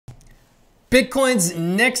Bitcoin's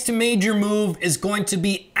next major move is going to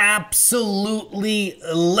be absolutely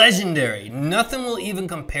legendary. Nothing will even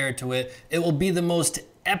compare to it. It will be the most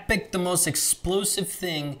epic, the most explosive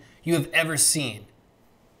thing you have ever seen.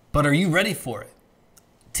 But are you ready for it?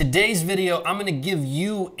 Today's video, I'm going to give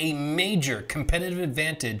you a major competitive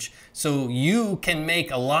advantage so you can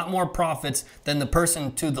make a lot more profits than the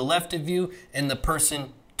person to the left of you and the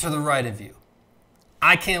person to the right of you.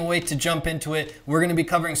 I can't wait to jump into it. We're going to be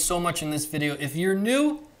covering so much in this video. If you're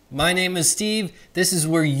new, my name is Steve. This is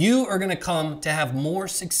where you are going to come to have more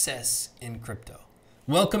success in crypto.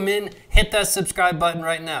 Welcome in. Hit that subscribe button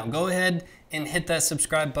right now. Go ahead and hit that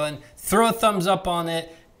subscribe button. Throw a thumbs up on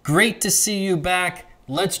it. Great to see you back.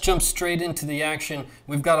 Let's jump straight into the action.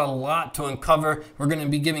 We've got a lot to uncover. We're going to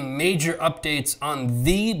be giving major updates on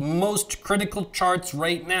the most critical charts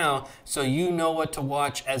right now so you know what to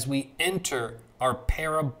watch as we enter our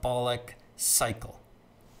parabolic cycle.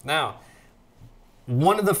 Now,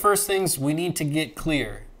 one of the first things we need to get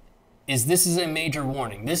clear is this is a major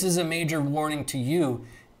warning. This is a major warning to you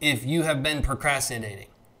if you have been procrastinating.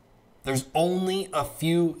 There's only a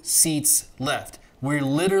few seats left. We're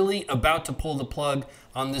literally about to pull the plug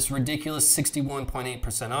on this ridiculous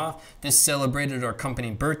 61.8% off. This celebrated our company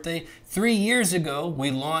birthday. 3 years ago, we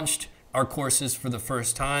launched our courses for the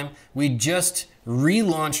first time. We just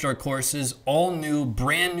relaunched our courses, all new,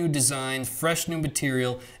 brand new designs, fresh new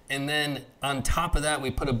material, and then on top of that,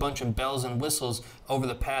 we put a bunch of bells and whistles over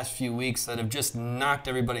the past few weeks that have just knocked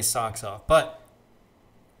everybody's socks off. But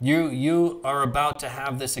you are about to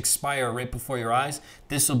have this expire right before your eyes.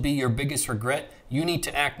 This will be your biggest regret. You need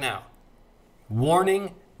to act now.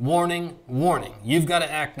 Warning, warning, warning. You've got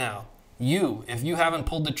to act now. If you haven't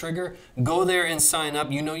pulled the trigger, go there and sign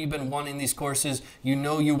up. You know you've been wanting these courses. You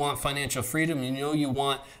know you want financial freedom. You know you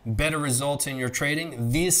want better results in your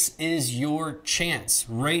trading. This is your chance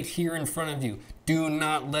right here in front of you. Do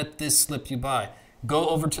not let this slip you by. Go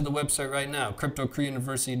over to the website right now,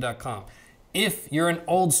 cryptocrewuniversity.com. If you're an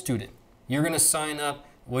old student, you're going to sign up.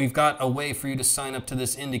 We've got a way for you to sign up to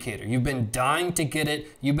this indicator. You've been dying to get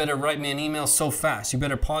it. You better write me an email so fast. You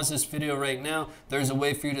better pause this video right now. There's a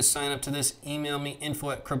way for you to sign up to this. Email me,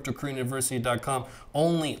 info@cryptocrewuniversity.com.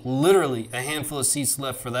 Only literally a handful of seats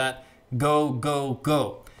left for that. Go, go,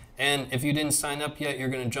 go. And if you didn't sign up yet, you're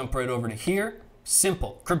going to jump right over to here.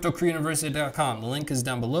 Simple, cryptocrewuniversity.com. The link is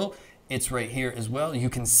down below. It's right here as well. You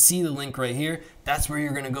can see the link right here. That's where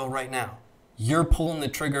you're going to go right now. You're pulling the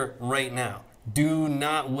trigger right now. Do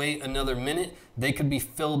not wait another minute. They could be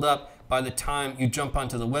filled up by the time you jump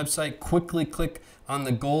onto the website. Quickly click on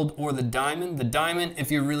the gold or the diamond. The diamond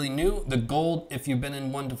if you're really new, the gold if you've been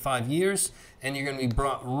in 1 to 5 years, and you're going to be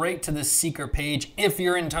brought right to this seeker page if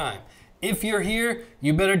you're in time. If you're here,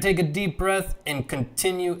 you better take a deep breath and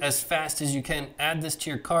continue as fast as you can. Add this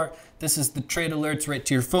to your cart. This is the trade alerts right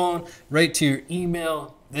to your phone, right to your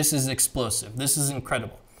email. This is explosive. This is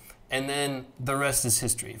incredible. And then the rest is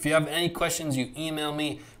history. If you have any questions, you email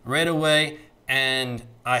me right away, and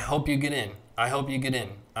I hope you get in. I hope you get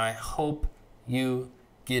in. I hope you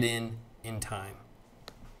get in time.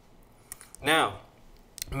 Now,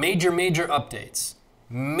 major updates.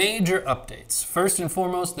 Major updates. First and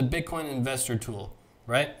foremost, the Bitcoin investor tool,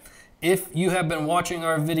 right? If you have been watching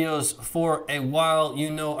our videos for a while, you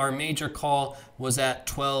know our major call was at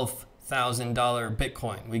 $12,000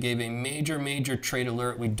 Bitcoin. We gave a major trade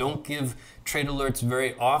alert. We don't give trade alerts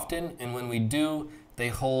very often, and when we do, they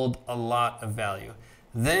hold a lot of value.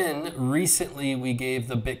 Then recently we gave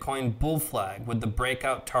the Bitcoin bull flag with the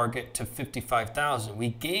breakout target to 55,000. We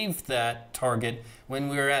gave that target when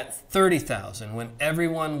we were at 30,000. When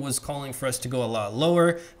everyone was calling for us to go a lot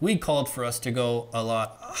lower, we called for us to go a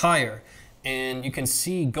lot higher. And you can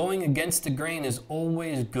see going against the grain is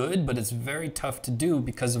always good, but it's very tough to do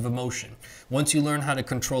because of emotion. Once you learn how to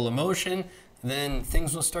control emotion, then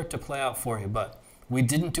things will start to play out for you. But we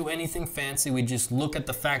didn't do anything fancy. We just look at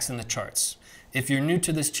the facts and the charts. If you're new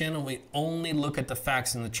to this channel, we only look at the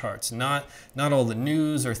facts and the charts, not all the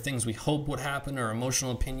news or things we hope would happen or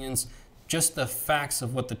emotional opinions, just the facts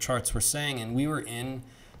of what the charts were saying. And we were in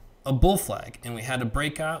a bull flag and we had a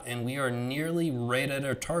breakout and we are nearly right at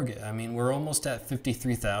our target. I mean, we're almost at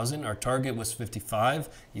 53,000. Our target was 55.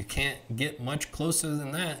 You can't get much closer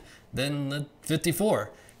than that than the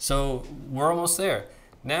 54. So we're almost there.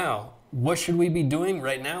 Now, what should we be doing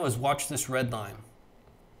right now is watch this red line.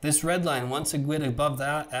 This red line, once it gets above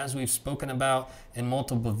that, as we've spoken about in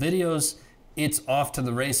multiple videos, it's off to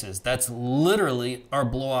the races. That's literally our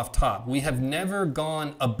blow off top. We have never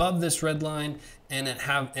gone above this red line and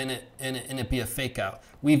it be a fake out.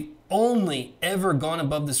 We've only ever gone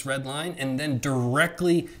above this red line and then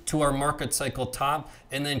directly to our market cycle top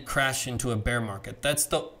and then crash into a bear market. That's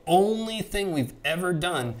the only thing we've ever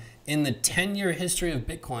done in the 10-year history of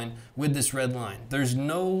Bitcoin with this red line. There's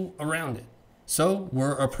no around it. So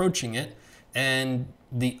we're approaching it, and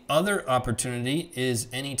the other opportunity is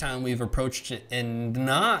anytime we've approached it and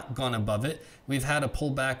not gone above it, we've had a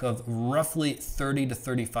pullback of roughly 30 to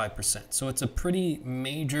 35%. So it's a pretty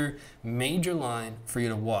major line for you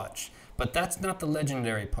to watch. But that's not the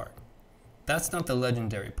legendary part. That's not the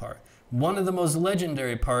legendary part. One of the most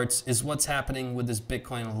legendary parts is what's happening with this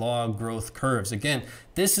Bitcoin log growth curves. Again,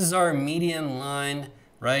 this is our median line,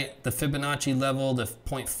 right? The Fibonacci level, the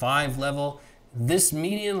 0.5 level. This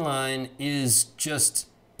median line is just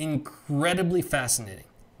incredibly fascinating.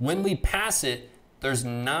 When we pass it, there's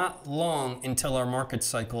not long until our market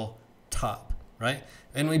cycle top, right?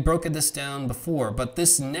 And we broke this down before, but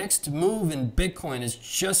this next move in Bitcoin is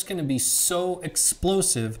just going to be so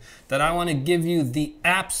explosive that I want to give you the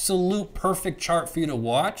absolute perfect chart for you to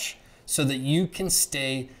watch so that you can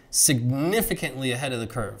stay significantly ahead of the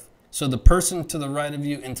curve. So the person to the right of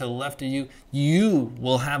you and to the left of you, you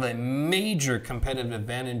will have a major competitive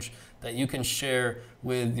advantage that you can share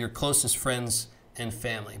with your closest friends and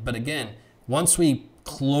family. But again, once we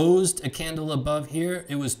closed a candle above here,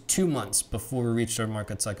 it was 2 months before we reached our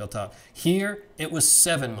market cycle top. Here, it was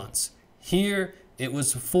 7 months. Here, it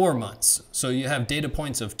was 4 months. So you have data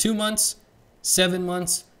points of 2 months, 7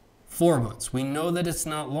 months, 4 months. We know that it's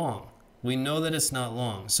not long. We know that it's not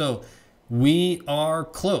long. So we are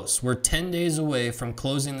close. We're 10 days away from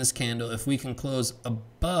closing this candle. If we can close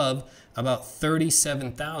above about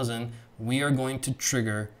 37,000, we are going to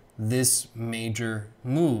trigger this major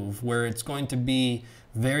move where it's going to be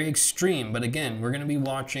very extreme. But again, we're going to be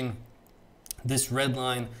watching this red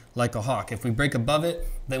line like a hawk. If we break above it,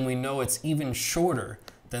 then we know it's even shorter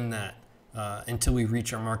than that until we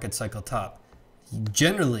reach our market cycle top.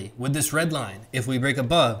 Generally, with this red line, if we break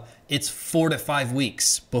above, it's 4 to 5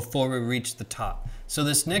 weeks before we reach the top. So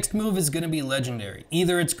this next move is going to be legendary.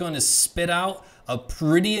 Either it's going to spit out a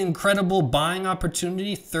pretty incredible buying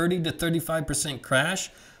opportunity, 30 to 35%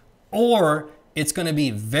 crash, or it's going to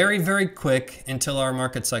be very, very quick until our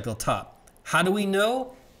market cycle top. How do we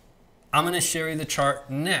know? I'm going to share you the chart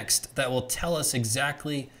next that will tell us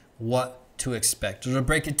exactly what to expect. It'll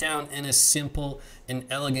break it down in a simple and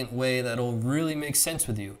elegant way that'll really make sense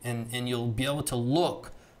with you, and you'll be able to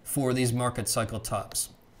look for these market cycle tops.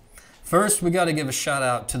 First, we got to give a shout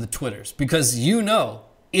out to the Twitters because you know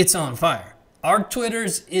it's on fire. Our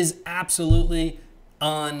Twitters is absolutely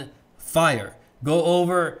on fire. Go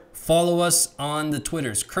over, follow us on the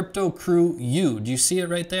Twitters. Crypto Crew U. Do you see it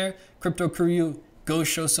right there? Crypto Crew U. Go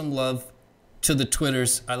show some love to the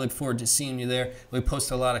Twitters. I look forward to seeing you there. We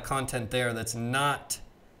post a lot of content there that's not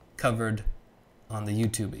covered on the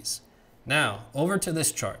YouTubies. Now, over to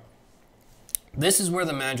this chart. This is where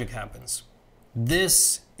the magic happens.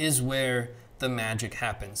 This is where the magic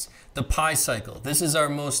happens. The pi cycle. This is our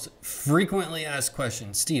most frequently asked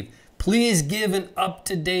question. Steve, please give an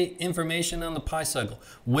up-to-date information on the pi cycle.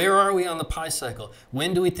 Where are we on the pi cycle?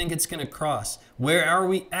 When do we think it's going to cross? Where are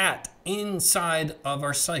we at inside of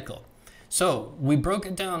our cycle? So we broke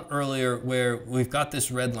it down earlier where we've got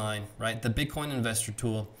this red line, right? The Bitcoin investor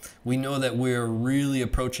tool. We know that we're really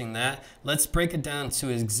approaching that. Let's break it down to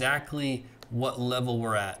exactly what level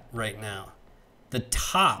we're at right now. The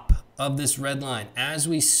top of this red line as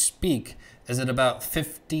we speak is at about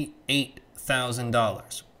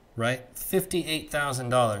 $58,000, right?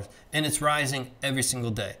 $58,000, and it's rising every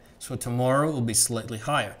single day. So tomorrow will be slightly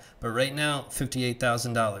higher, but right now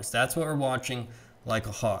 $58,000. That's what we're watching like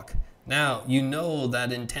a hawk. Now, you know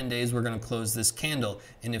that in 10 days we're going to close this candle,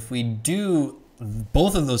 and if we do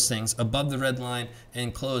both of those things above the red line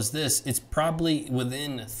and close this, it's probably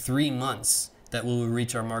within 3 months that we will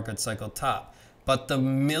reach our market cycle top. But the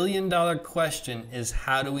million-dollar question is,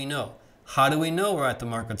 how do we know? How do we know we're at the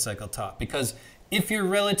market cycle top? Because if you're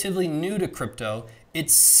relatively new to crypto, it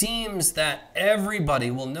seems that everybody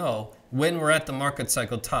will know when we're at the market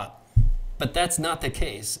cycle top. But that's not the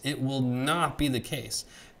case. It will not be the case.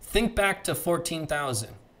 Think back to 14,000.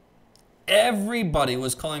 Everybody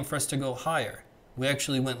was calling for us to go higher. We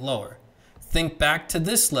actually went lower. Think back to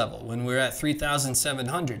this level when we were at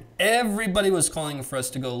 3,700. Everybody was calling for us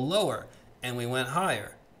to go lower, and we went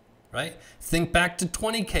higher, right? Think back to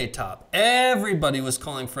 20K top. Everybody was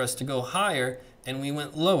calling for us to go higher, and we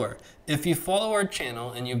went lower. If you follow our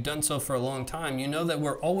channel, and you've done so for a long time, you know that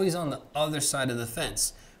we're always on the other side of the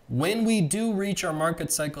fence. When we do reach our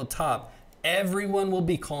market cycle top, everyone will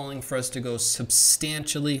be calling for us to go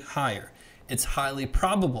substantially higher. It's highly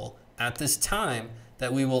probable at this time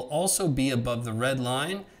that we will also be above the red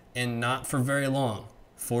line, and not for very long,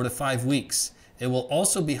 4 to 5 weeks. It will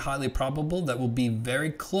also be highly probable that we'll be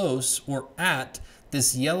very close or at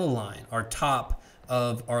this yellow line, our top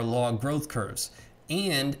of our log growth curves.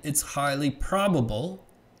 And it's highly probable,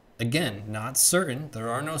 again, not certain, there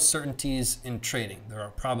are no certainties in trading, there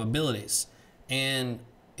are probabilities. And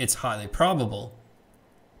it's highly probable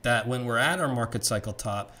that when we're at our market cycle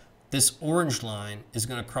top, this orange line is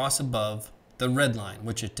going to cross above the red line,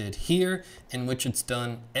 which it did here, and which it's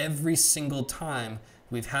done every single time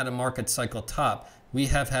we've had a market cycle top. We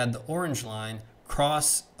have had the orange line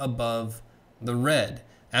cross above the red.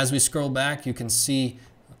 As we scroll back, you can see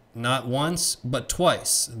not once, but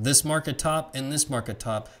twice, this market top and this market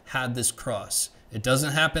top had this cross. It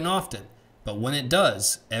doesn't happen often, but when it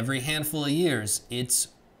does, every handful of years, it's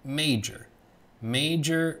major,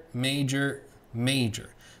 major, major,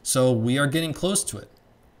 major. So we are getting close to it.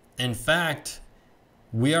 In fact,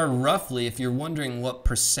 we are roughly, if you're wondering what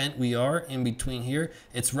percent we are in between here,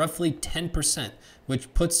 it's roughly 10%,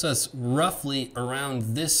 which puts us roughly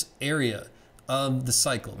around this area of the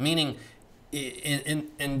cycle. Meaning,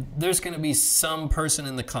 and there's going to be some person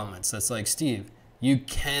in the comments that's like, Steve, you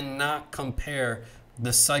cannot compare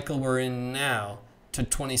the cycle we're in now to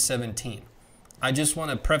 2017. I just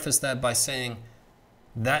want to preface that by saying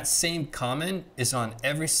that same comment is on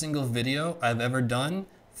every single video I've ever done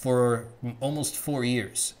for almost 4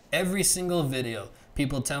 years. Every single video,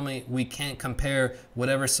 people tell me we can't compare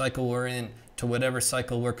whatever cycle we're in to whatever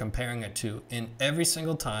cycle we're comparing it to. And every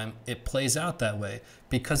single time it plays out that way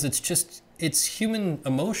because it's human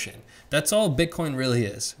emotion. That's all Bitcoin really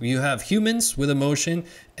is. You have humans with emotion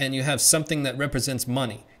and you have something that represents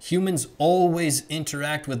money. Humans always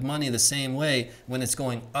interact with money the same way when it's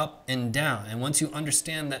going up and down. And once you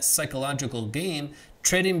understand that psychological game,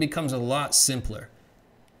 trading becomes a lot simpler.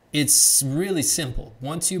 It's really simple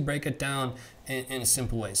once you break it down in a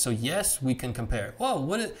simple way. So yes, we can compare.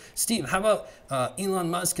 Oh, Steve, how about Elon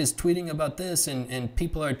Musk is tweeting about this and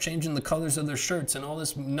people are changing the colors of their shirts and all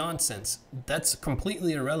this nonsense. That's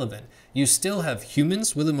completely irrelevant. You still have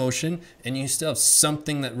humans with emotion and you still have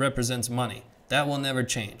something that represents money. That will never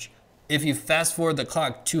change. If you fast forward the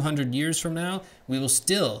clock 200 years from now, we will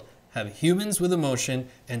still have humans with emotion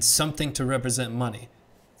and something to represent money.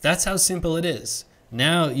 That's how simple it is.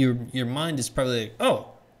 Now your mind is probably like,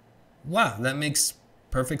 oh, wow, that makes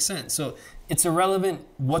perfect sense. So it's irrelevant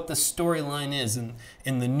what the storyline is and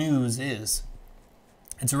the news is.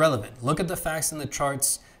 It's irrelevant. Look at the facts and the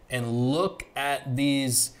charts and look at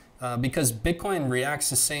these because Bitcoin reacts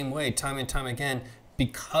the same way time and time again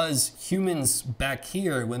because humans back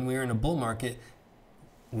here when we were in a bull market,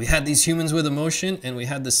 we had these humans with emotion and we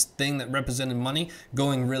had this thing that represented money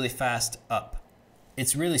going really fast up.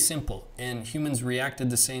 It's really simple, and humans reacted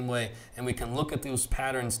the same way, and we can look at those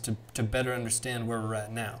patterns to better understand where we're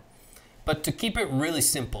at now. But to keep it really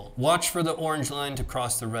simple, watch for the orange line to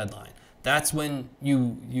cross the red line. That's when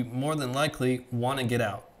you more than likely want to get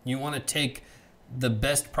out. You want to take the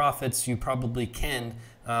best profits you probably can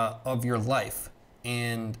of your life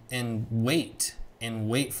and wait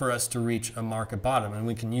for us to reach a market bottom. And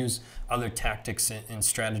we can use other tactics and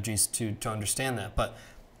strategies to understand that. But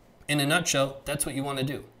in a nutshell, that's what you want to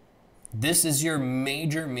do. This is your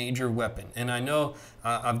major, major weapon. And I know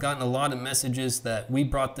I've gotten a lot of messages that we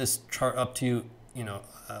brought this chart up to you,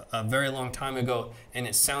 a very long time ago, and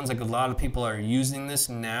it sounds like a lot of people are using this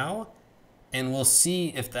now, and we'll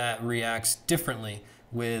see if that reacts differently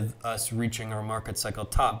with us reaching our market cycle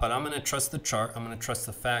top. But I'm going to trust the chart, I'm going to trust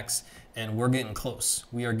the facts, and we're getting close.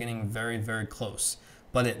 We are getting very, very close.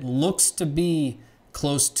 But it looks to be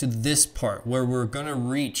close to this part where we're going to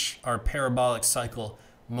reach our parabolic cycle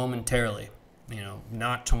momentarily.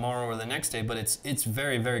 Not tomorrow or the next day, but it's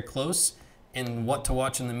very, very close. And what to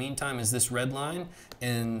watch in the meantime is this red line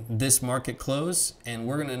and this market close, and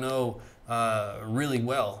we're going to know really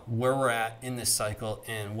well where we're at in this cycle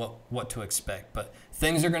and what to expect. But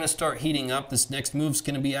things are going to start heating up. This next move is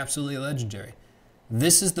going to be absolutely legendary.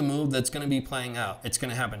 This is the move that's going to be playing out. It's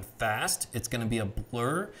going to happen fast. It's going to be a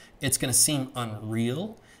blur. It's going to seem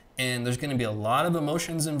unreal. And there's going to be a lot of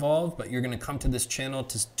emotions involved, but you're going to come to this channel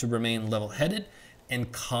to remain level-headed and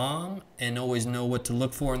calm and always know what to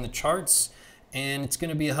look for in the charts. And it's going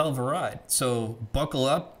to be a hell of a ride. So buckle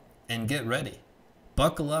up and get ready.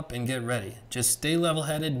 Buckle up and get ready. Just stay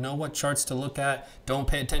level-headed, know what charts to look at. Don't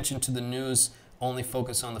pay attention to the news. Only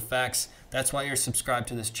focus on the facts. That's why you're subscribed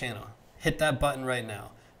to this channel. Hit that button right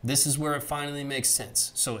now. This is where it finally makes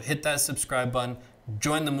sense. So hit that subscribe button.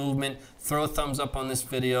 join the movement, throw a thumbs up on this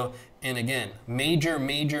video. And again, major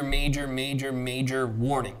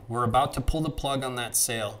warning. We're about to pull the plug on that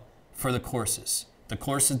sale for the courses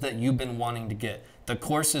that you've been wanting to get, the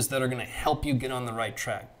courses that are going to help you get on the right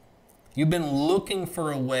track. You've been looking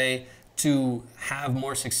for a way to have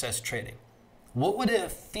more success trading. What would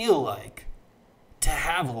it feel like to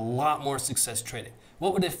have a lot more success trading?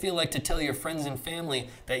 What would it feel like to tell your friends and family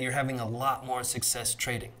that you're having a lot more success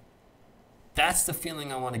trading? That's the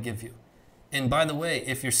feeling I want to give you. And by the way,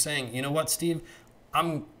 if you're saying, you know what, Steve,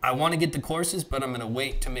 I want to get the courses, but I'm going to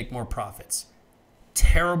wait to make more profits.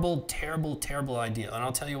 Terrible idea. And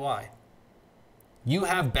I'll tell you why. You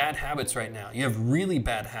have bad habits right now. You have really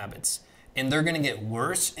bad habits. And they're going to get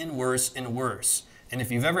worse and worse and worse. And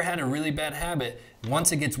if you've ever had a really bad habit,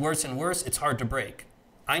 once it gets worse and worse, it's hard to break.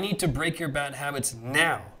 I need to break your bad habits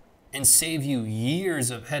now and save you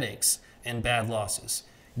years of headaches and bad losses.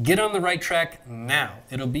 Get on the right track now.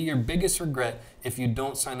 It'll be your biggest regret if you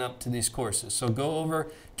don't sign up to these courses. So go over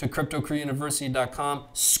to CryptoCrewUniversity.com,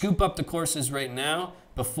 scoop up the courses right now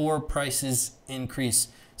before prices increase.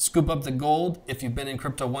 Scoop up the gold if you've been in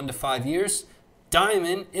crypto 1 to 5 years.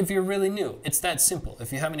 Diamond if you're really new. It's that simple.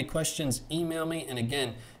 If you have any questions, email me. And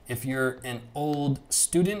again, if you're an old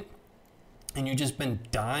student and you've just been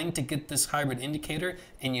dying to get this hybrid indicator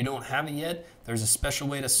and you don't have it yet, there's a special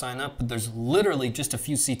way to sign up, but there's literally just a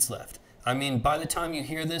few seats left. I mean, by the time you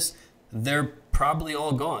hear this, they're probably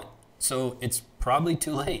all gone. So it's probably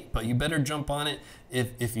too late, but you better jump on it.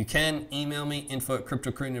 If you can, email me,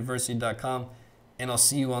 info@CryptoCrewUniversity.com, and I'll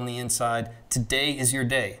see you on the inside. Today is your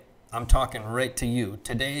day. I'm talking right to you.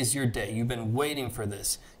 Today is your day. You've been waiting for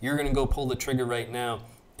this. You're going to go pull the trigger right now,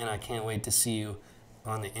 and I can't wait to see you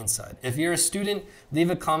on the inside. If you're a student, leave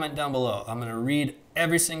a comment down below. I'm going to read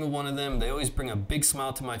every single one of them. They always bring a big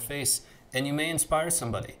smile to my face, and you may inspire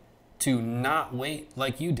somebody to not wait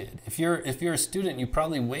like you did. If you're a student, you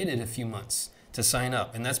probably waited a few months to sign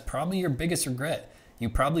up, and that's probably your biggest regret. You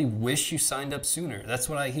probably wish you signed up sooner. That's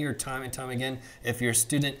what I hear time and time again. If you're a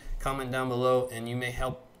student, comment down below, and you may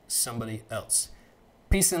help somebody else.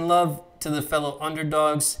 Peace and love to the fellow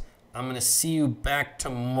underdogs. I'm going to see you back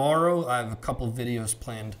tomorrow. I have a couple videos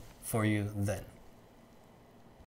planned for you then.